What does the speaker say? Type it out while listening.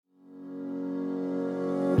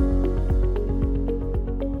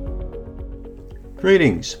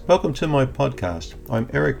Greetings, welcome to my podcast. I'm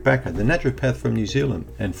Eric Backer, the naturopath from New Zealand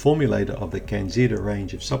and formulator of the Canzida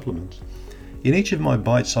range of supplements. In each of my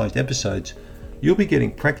bite-sized episodes, you'll be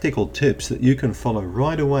getting practical tips that you can follow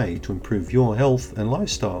right away to improve your health and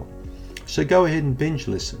lifestyle. So go ahead and binge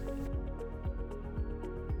listen.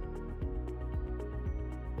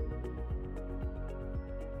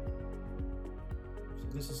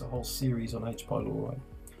 This is a whole series on H. pylori.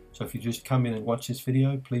 So if you just come in and watch this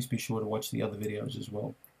video, please be sure to watch the other videos as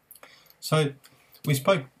well. So we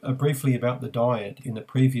spoke briefly about the diet in the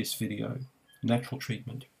previous video, natural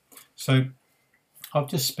treatment. So I've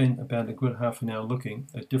just spent about a good half an hour looking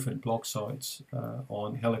at different blog sites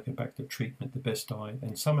on Helicobacter treatment, the best diet,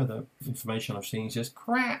 and some of the information I've seen is just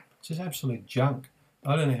crap, just absolute junk.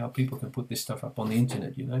 I don't know how people can put this stuff up on the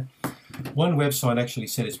internet, you know. One website actually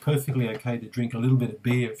said it's perfectly okay to drink a little bit of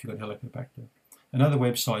beer if you've got Helicobacter. Another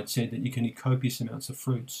website said that you can eat copious amounts of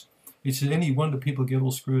fruits. It's any wonder people get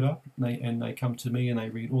all screwed up and they come to me and they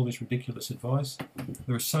read all this ridiculous advice.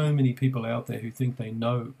 There are so many people out there who think they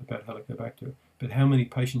know about Helicobacter, but how many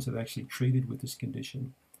patients have actually treated with this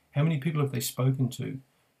condition? How many people have they spoken to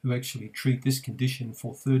who actually treat this condition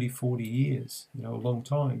for 30, 40 years, you know, a long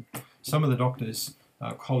time? Some of the doctors,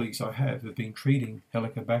 colleagues I have been treating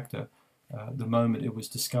Helicobacter the moment it was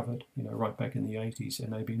discovered, you know, right back in the 80s,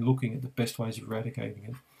 and they've been looking at the best ways of eradicating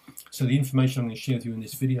it. So the information I'm going to share with you in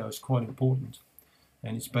this video is quite important,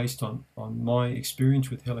 and it's based on my experience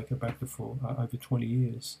with Helicobacter for over 20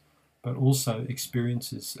 years, but also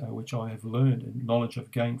experiences which I have learned and knowledge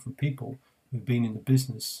I've gained from people who've been in the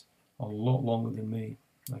business a lot longer than me.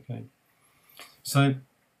 Okay, so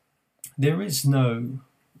there is no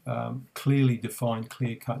clearly defined,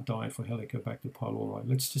 clear-cut diet for Helicobacter pylori.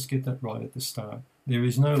 Let's just get that right at the start. There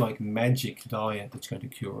is no like magic diet that's going to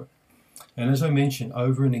cure it. And as I mentioned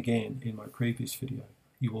over and again in my previous video,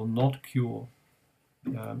 you will not cure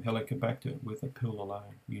Helicobacter with a pill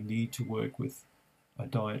alone. You need to work with a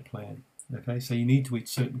diet plan. Okay, so you need to eat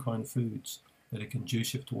certain kind of foods that are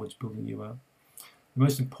conducive towards building you up. The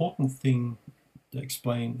most important thing to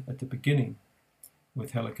explain at the beginning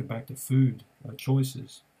with Helicobacter food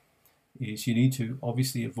choices is you need to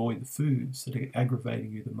obviously avoid the foods that are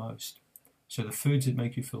aggravating you the most. So the foods that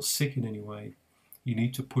make you feel sick in any way, you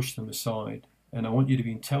need to push them aside. And I want you to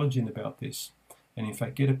be intelligent about this, and in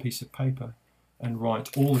fact get a piece of paper and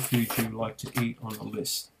write all the foods you like to eat on a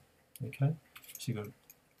list. Okay, so you've got a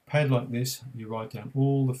pad like this, you write down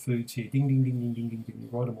all the foods here, ding ding ding ding ding ding ding, you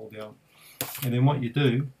write them all down. And then what you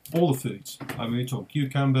do, all the foods, I mean, we talk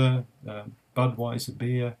cucumber, Budweiser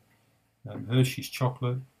beer, Hershey's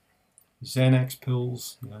chocolate, Xanax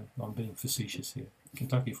pills, you know, I'm being facetious here,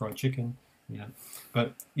 Kentucky Fried Chicken, you know.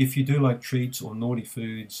 But if you do like treats or naughty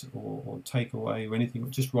foods or takeaway or anything,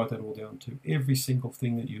 just write that all down too. Every single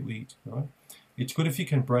thing that you eat, right? It's good if you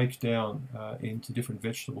can break down into different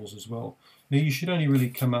vegetables as well. Now you should only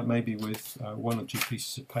really come up maybe with 1 or 2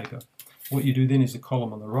 pieces of paper. What you do then is the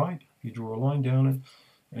column on the right, you draw a line down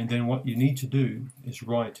it, and then what you need to do is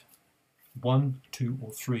write 1, 2,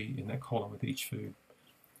 or 3 in that column with each food.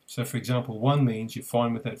 So for example, 1 means you're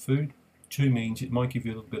fine with that food, 2 means it might give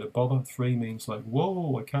you a little bit of bother, 3 means like,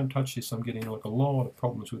 whoa, I can't touch this, I'm getting like a lot of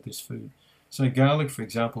problems with this food. So garlic, for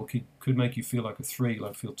example, could make you feel like a 3,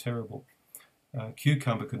 like feel terrible.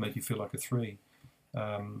 Cucumber could make you feel like a 3.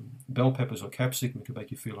 Bell peppers or capsicum could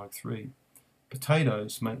make you feel like 3.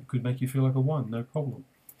 Potatoes could make you feel like a 1, no problem.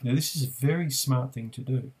 Now this is a very smart thing to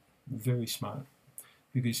do, very smart.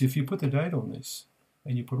 Because if you put the date on this,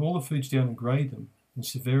 and you put all the foods down and grade them in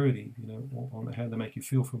severity, you know, on how they make you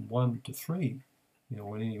feel from 1 to 3, you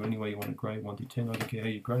know, any way you want to grade 1 to 10, I don't care how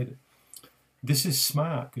you grade it. This is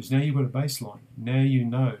smart, because now you've got a baseline. Now you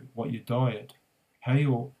know what your diet, how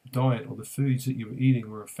your diet or the foods that you were eating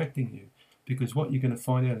were affecting you. Because what you're going to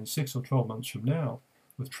find out in 6 or 12 months from now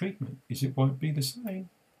with treatment is it won't be the same.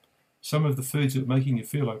 Some of the foods that are making you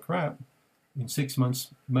feel like crap in 6 months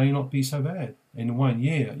may not be so bad. In 1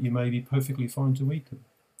 year, you may be perfectly fine to eat them.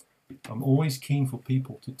 I'm always keen for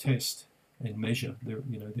people to test and measure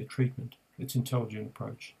their treatment. It's an intelligent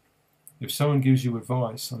approach. If someone gives you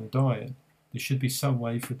advice on a diet, there should be some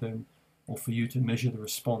way for them or for you to measure the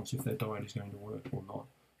response if their diet is going to work or not.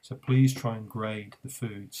 So please try and grade the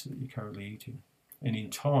foods that you're currently eating. And in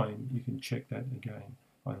time, you can check that again,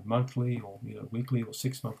 either monthly or weekly or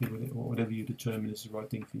 6 monthly, or whatever you determine is the right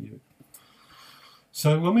thing for you.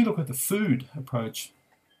 So when we look at the food approach,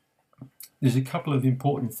 there's a couple of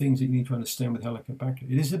important things that you need to understand with Helicobacter.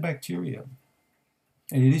 It is a bacteria,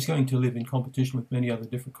 and it is going to live in competition with many other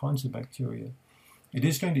different kinds of bacteria. It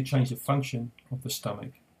is going to change the function of the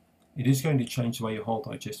stomach. It is going to change the way your whole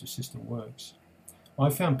digestive system works. I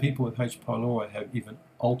found people with H. pylori have even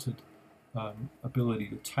altered ability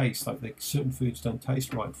to taste, like certain foods don't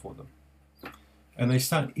taste right for them. And they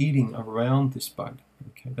start eating around this bug.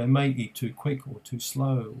 Okay? They may eat too quick or too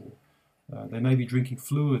slow, or they may be drinking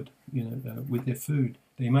fluid, with their food.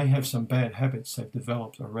 They may have some bad habits they've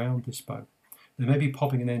developed around this bug. They may be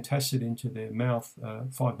popping an antacid into their mouth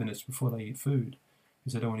 5 minutes before they eat food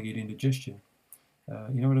because they don't want to get indigestion.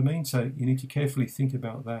 You know what I mean? So you need to carefully think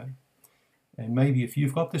about that. And maybe if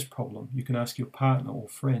you've got this problem, you can ask your partner or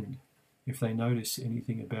friend if they notice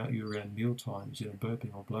anything about you around meal times,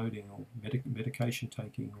 burping or bloating or medication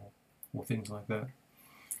taking or things like that.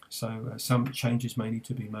 So some changes may need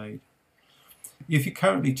to be made. If you're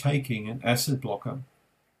currently taking an acid blocker,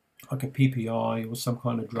 like a PPI or some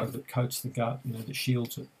kind of drug that coats the gut, that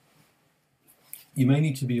shields it, you may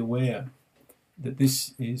need to be aware that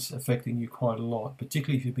this is affecting you quite a lot,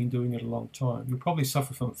 particularly if you've been doing it a long time. You'll probably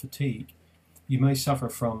suffer from fatigue. You may suffer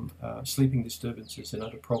from sleeping disturbances and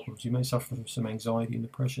other problems. You may suffer from some anxiety and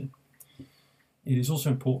depression. It is also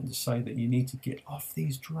important to say that you need to get off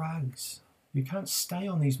these drugs. You can't stay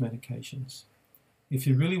on these medications. If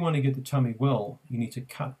you really want to get the tummy well, you need to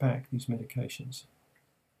cut back these medications.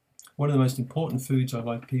 One of the most important foods I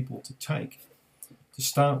like people to take to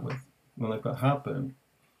start with when they've got heartburn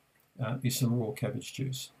is some raw cabbage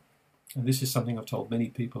juice. And this is something I've told many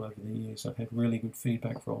people over the years I've had really good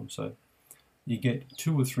feedback from. So you get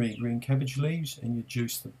 2 or 3 green cabbage leaves and you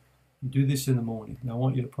juice them. You do this in the morning. Now I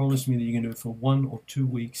want you to promise me that you're going to do it for 1 or 2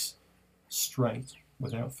 weeks straight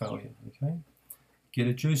without failure, okay? Get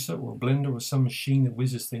a juicer or a blender or some machine that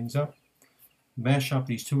whizzes things up. Mash up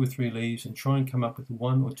these 2 or 3 leaves and try and come up with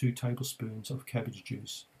 1 or 2 tablespoons of cabbage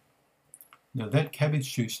juice. Now that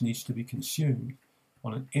cabbage juice needs to be consumed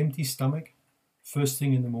on an empty stomach first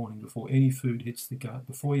thing in the morning before any food hits the gut.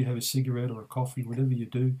 Before you have a cigarette or a coffee, whatever you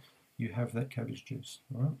do, you have that cabbage juice.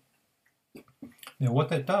 All right? Now what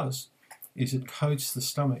that does is it coats the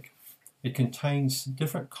stomach. It contains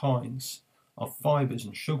different kinds of fibers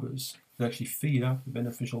and sugars that actually feed up the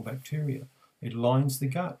beneficial bacteria. It lines the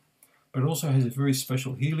gut, but it also has a very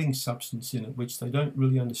special healing substance in it which they don't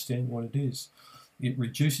really understand what it is. It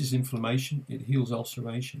reduces inflammation, it heals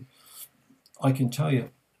ulceration. I can tell you,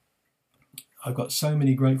 I've got so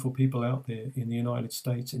many grateful people out there in the United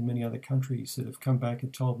States and many other countries that have come back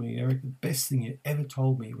and told me, Eric, the best thing you ever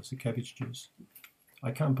told me was the cabbage juice.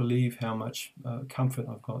 I can't believe how much comfort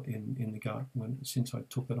I've got in the gut since I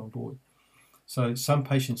took that on board. So some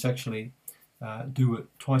patients actually do it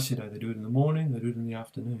twice a day. They do it in the morning, they do it in the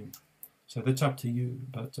afternoon. So that's up to you,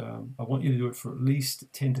 but I want you to do it for at least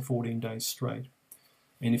 10 to 14 days straight.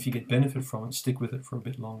 And if you get benefit from it, stick with it for a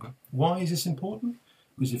bit longer. Why is this important?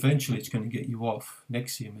 Because eventually it's going to get you off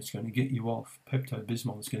Nexium, it's going to get you off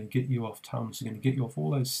Pepto-Bismol, it's going to get you off Tums, it's going to get you off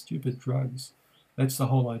all those stupid drugs. That's the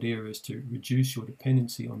whole idea, is to reduce your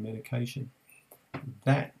dependency on medication.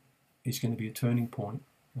 That is going to be a turning point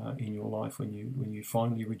in your life when you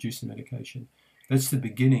finally reduce the medication. That's the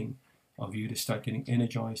beginning of you to start getting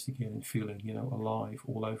energized again and feeling, alive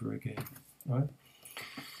all over again, right?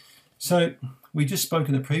 So we just spoke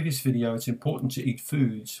in the previous video, it's important to eat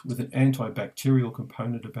foods with an antibacterial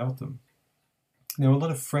component about them. Now a lot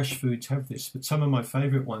of fresh foods have this, but some of my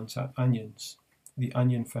favorite ones are onions, the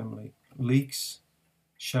onion family, leeks,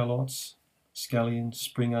 shallots, scallions,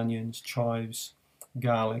 spring onions, chives,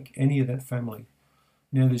 garlic, any of that family.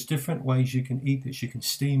 Now there's different ways you can eat this. You can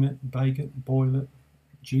steam it, bake it, boil it,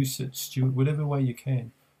 juice it, stew it, whatever way you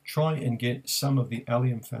can. Try and get some of the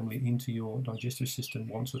allium family into your digestive system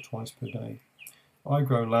once or twice per day. I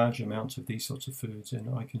grow large amounts of these sorts of foods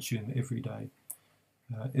and I consume them every day.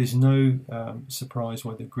 There's no surprise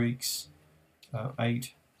why the Greeks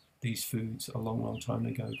ate these foods a long, long time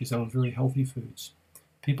ago, because they were very healthy foods.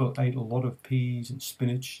 People ate a lot of peas and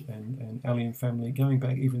spinach and allium family going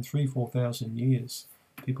back even 3,000-4,000 years.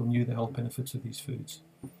 People knew the health benefits of these foods.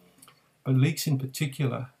 But leeks in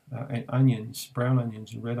particular, and onions, brown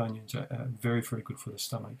onions and red onions are very, very good for the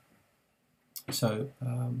stomach. So,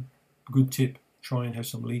 good tip, try and have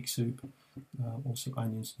some leek soup or some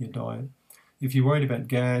onions in your diet. If you're worried about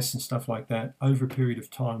gas and stuff like that, over a period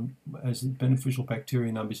of time, as the beneficial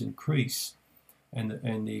bacteria numbers increase and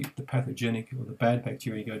the pathogenic or the bad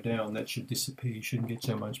bacteria go down, that should disappear. You shouldn't get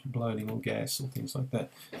so much bloating or gas or things like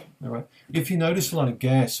that. All right. If you notice a lot of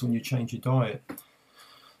gas when you change your diet,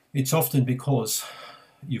 it's often because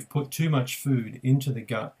you've put too much food into the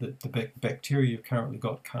gut that the bacteria you've currently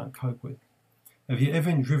got can't cope with. Have you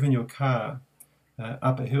ever driven your car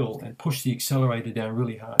up a hill and pushed the accelerator down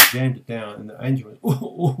really hard, jammed it down, and the engine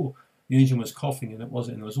was, the engine was coughing, and it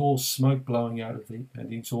wasn't, and there was all smoke blowing out of the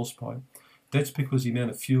exhaust pipe? That's because the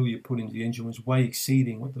amount of fuel you put into the engine was way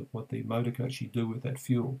exceeding what the motor could actually do with that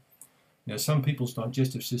fuel. Now, some people's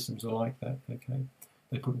digestive systems are like that, okay?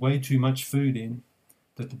 They put way too much food in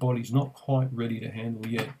that the body's not quite ready to handle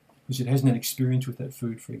yet because it hasn't had experience with that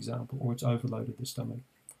food, for example, or it's overloaded the stomach,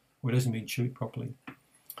 or it hasn't been chewed properly.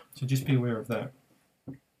 So just be aware of that.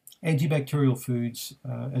 Antibacterial foods,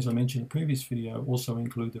 as I mentioned in the previous video, also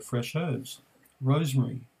include the fresh herbs,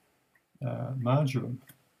 rosemary, marjoram.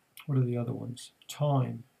 What are the other ones?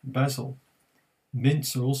 Thyme, basil.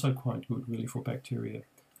 Mints are also quite good, really, for bacteria.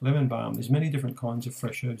 Lemon balm. There's many different kinds of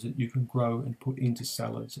fresh herbs that you can grow and put into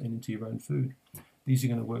salads and into your own food. These are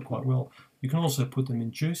going to work quite well. You can also put them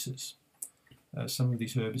in juices. Some of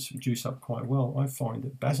these herbs juice up quite well. I find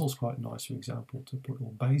that basil's quite nice, for example, to put,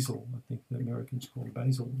 or basil, I think the Americans call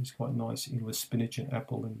basil, is quite nice in with spinach and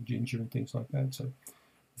apple and ginger and things like that. So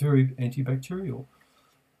very antibacterial.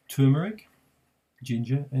 Turmeric,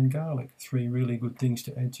 ginger and garlic, 3 really good things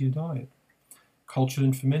to add to your diet. Cultured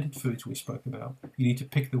and fermented foods we spoke about. You need to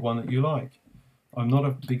pick the one that you like. I'm not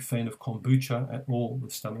a big fan of kombucha at all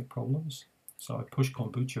with stomach problems, so I push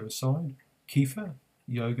kombucha aside. Kefir,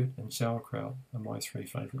 yogurt and sauerkraut are my 3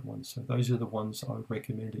 favourite ones. So those are the ones I would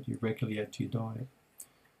recommend that you regularly add to your diet.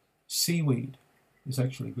 Seaweed is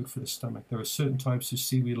actually good for the stomach. There are certain types of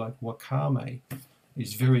seaweed like wakame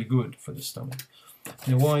is very good for the stomach.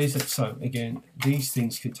 Now, why is that so? Again, these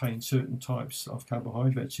things contain certain types of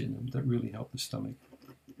carbohydrates in them that really help the stomach.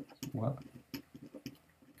 Wakame.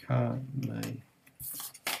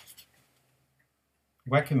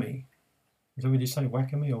 Wakame. Is that what you say,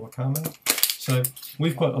 wakame or wakame? So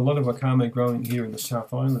we've got a lot of wakame growing here in the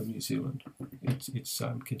South Island of New Zealand. It's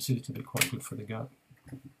considered to be quite good for the gut.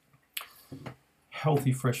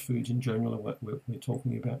 Healthy fresh foods in general are what we're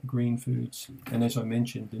talking about, green foods. And as I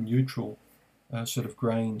mentioned, the neutral sort of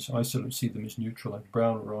grains, I sort of see them as neutral, like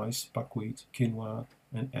brown rice, buckwheat, quinoa,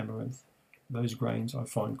 and amaranth. Those grains I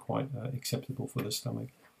find quite acceptable for the stomach.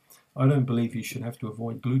 I don't believe you should have to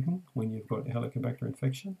avoid gluten when you've got Helicobacter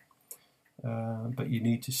infection, but you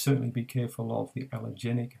need to certainly be careful of the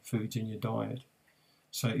allergenic foods in your diet.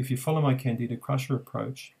 So if you follow my Candida Crusher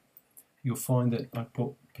approach, you'll find that I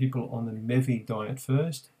put people on the MEVI diet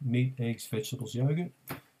first, meat, eggs, vegetables, yogurt,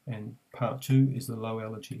 and part 2 is the low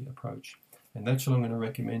allergy approach. And that's what I'm going to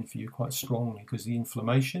recommend for you quite strongly, because the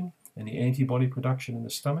inflammation and the antibody production in the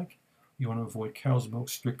stomach, you want to avoid cow's milk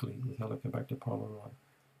strictly with Helicobacter pylori.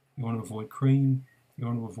 You want to avoid cream, you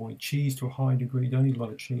want to avoid cheese to a high degree, don't eat a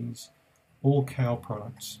lot of cheese, all cow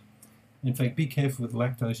products. In fact, be careful with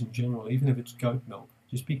lactose in general, even if it's goat milk.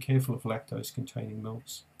 Just be careful of lactose containing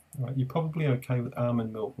milks. Right, you're probably okay with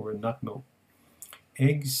almond milk or a nut milk.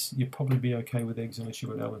 Eggs, you'll probably be okay with eggs unless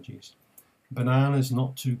you've got allergies. Bananas,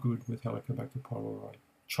 not too good with Helicobacter pylori.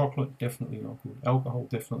 Chocolate, definitely not good. Alcohol,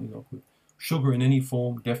 definitely not good. Sugar in any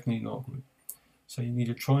form, definitely not good. So you need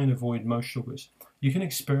to try and avoid most sugars. You can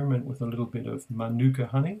experiment with a little bit of Manuka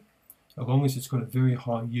honey, as long as it's got a very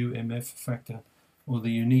high UMF factor, or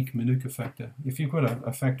the unique Manuka factor. If you've got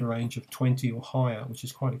a factor range of 20 or higher, which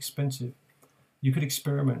is quite expensive, you could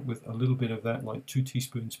experiment with a little bit of that, like 2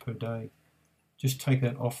 teaspoons per day. Just take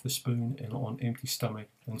that off the spoon and on empty stomach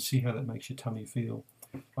and see how that makes your tummy feel.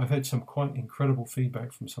 I've had some quite incredible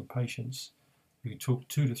feedback from some patients who took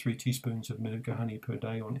 2 to 3 teaspoons of Manuka honey per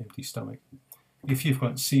day on empty stomach. If you've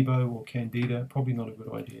got SIBO or Candida, probably not a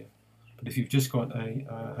good idea. But if you've just got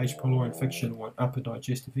a H. pylori infection or an upper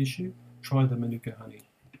digestive issue, try the Manuka honey.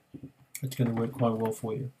 It's going to work quite well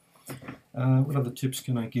for you. What other tips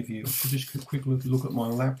can I give you? I'll just quickly look at my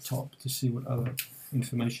laptop to see what other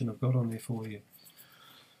information I've got on there for you.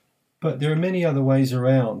 But there are many other ways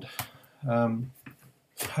around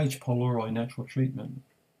H. pylori natural treatment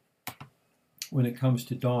when it comes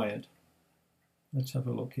to diet. Let's have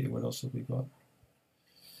a look here. What else have we got?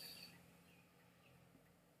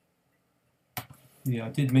 Yeah, I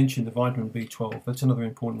did mention the vitamin B12. That's another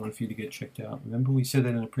important one for you to get checked out. Remember we said that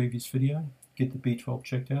in a previous video? Get the B12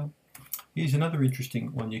 checked out. Here's another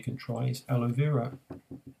interesting one you can try is aloe vera.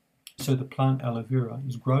 So the plant aloe vera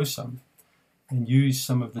is grow some and use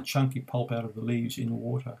some of the chunky pulp out of the leaves in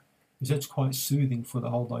water, because that's quite soothing for the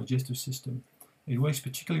whole digestive system. It works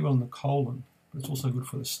particularly well in the colon, but it's also good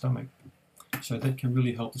for the stomach. So that can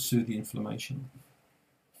really help to soothe the inflammation.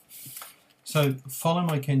 So follow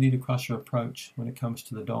my Candida Crusher approach when it comes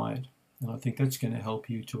to the diet, and I think that's going to help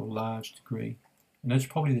you to a large degree. And that's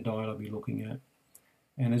probably the diet I'll be looking at.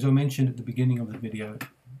 And as I mentioned at the beginning of the video,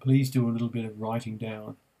 please do a little bit of writing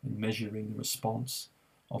down and measuring the response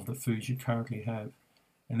of the foods you currently have.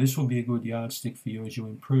 And this will be a good yardstick for you. As you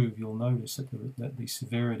improve, you'll notice that the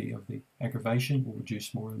severity of the aggravation will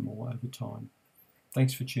reduce more and more over time.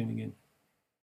 Thanks for tuning in.